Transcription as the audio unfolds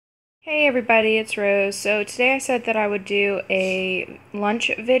Hey everybody, it's Rose. So today I said that I would do a lunch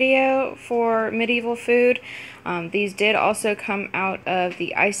video for medieval food. These did also come out of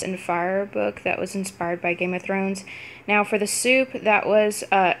the Ice and Fire book that was inspired by Game of Thrones. Now for the soup, that was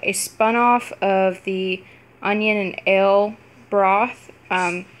a spun-off of the onion and ale broth.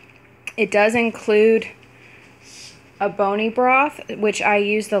 It does include a bony broth, which I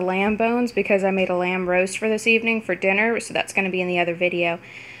use the lamb bones because I made a lamb roast for this evening for dinner, so that's going to be in the other video.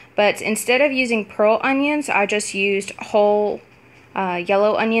 But instead of using pearl onions, I just used whole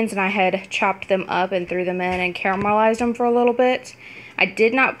yellow onions, and I had chopped them up and threw them in and caramelized them for a little bit. I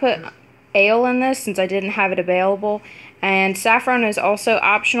did not put ale in this since I didn't have it available, and saffron is also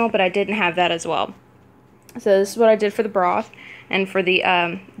optional, but I didn't have that as well. So this is what I did for the broth and for the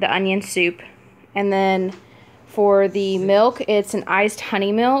onion soup. And then for the milk, it's an iced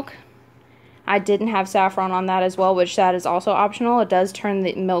honey milk. I didn't have saffron on that as well, which that is also optional. It does turn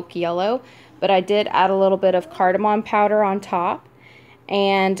the milk yellow, but I did add a little bit of cardamom powder on top.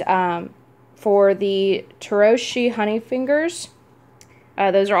 And for the Taroshi honey fingers,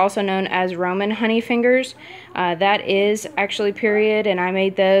 those are also known as Roman honey fingers. That is actually period, and I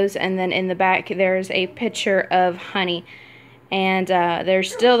made those. And then in the back, there's a picture of honey. And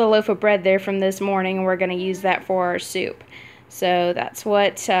there's still the loaf of bread there from this morning, and we're going to use that for our soup. So that's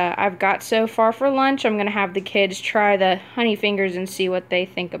what I've got so far for lunch. I'm going to have the kids try the honey fingers and see what they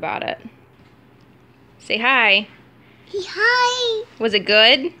think about it. Say hi. Hi. Was it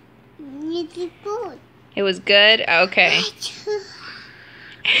good? It's good. It was good? Okay.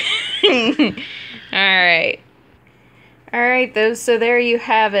 Alright. Alright, so there you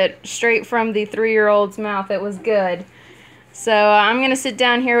have it. Straight from the 3-year-old's mouth. It was good. So I'm going to sit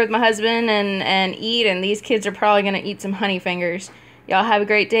down here with my husband and eat, and these kids are probably going to eat some honey fingers. Y'all have a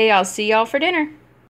great day. I'll see y'all for dinner.